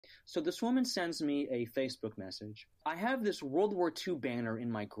So this woman sends me a Facebook message. I have this World War II banner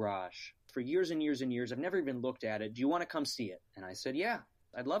in my garage for years and years and years. I've never even looked at it. Do you want to come see it? And I said, yeah,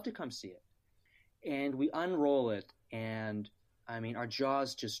 I'd love to come see it. And we unroll it, and our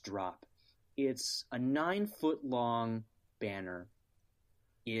jaws just drop. It's a 9-foot long banner.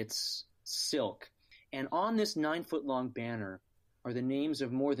 It's silk. And on this 9-foot long banner are the names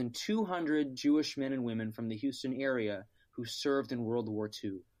of more than 200 Jewish men and women from the Houston area who served in World War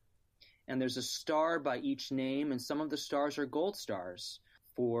II. And there's a star by each name, and some of the stars are gold stars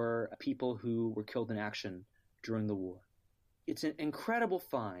for people who were killed in action during the war. It's an incredible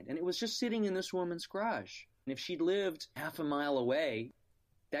find, and it was just sitting in this woman's garage. And if she'd lived half a mile away,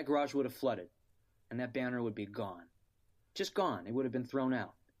 that garage would have flooded, and that banner would be gone. Just gone. It would have been thrown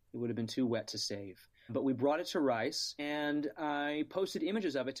out. It would have been too wet to save. But we brought it to Rice, and I posted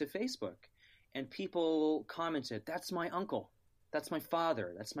images of it to Facebook. And people commented, that's my uncle, that's my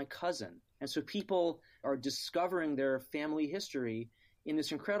father, that's my cousin. And so people are discovering their family history in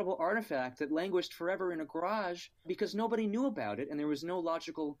this incredible artifact that languished forever in a garage because nobody knew about it and there was no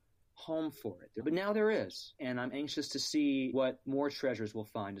logical home for it. But now there is, and I'm anxious to see what more treasures we'll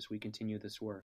find as we continue this work.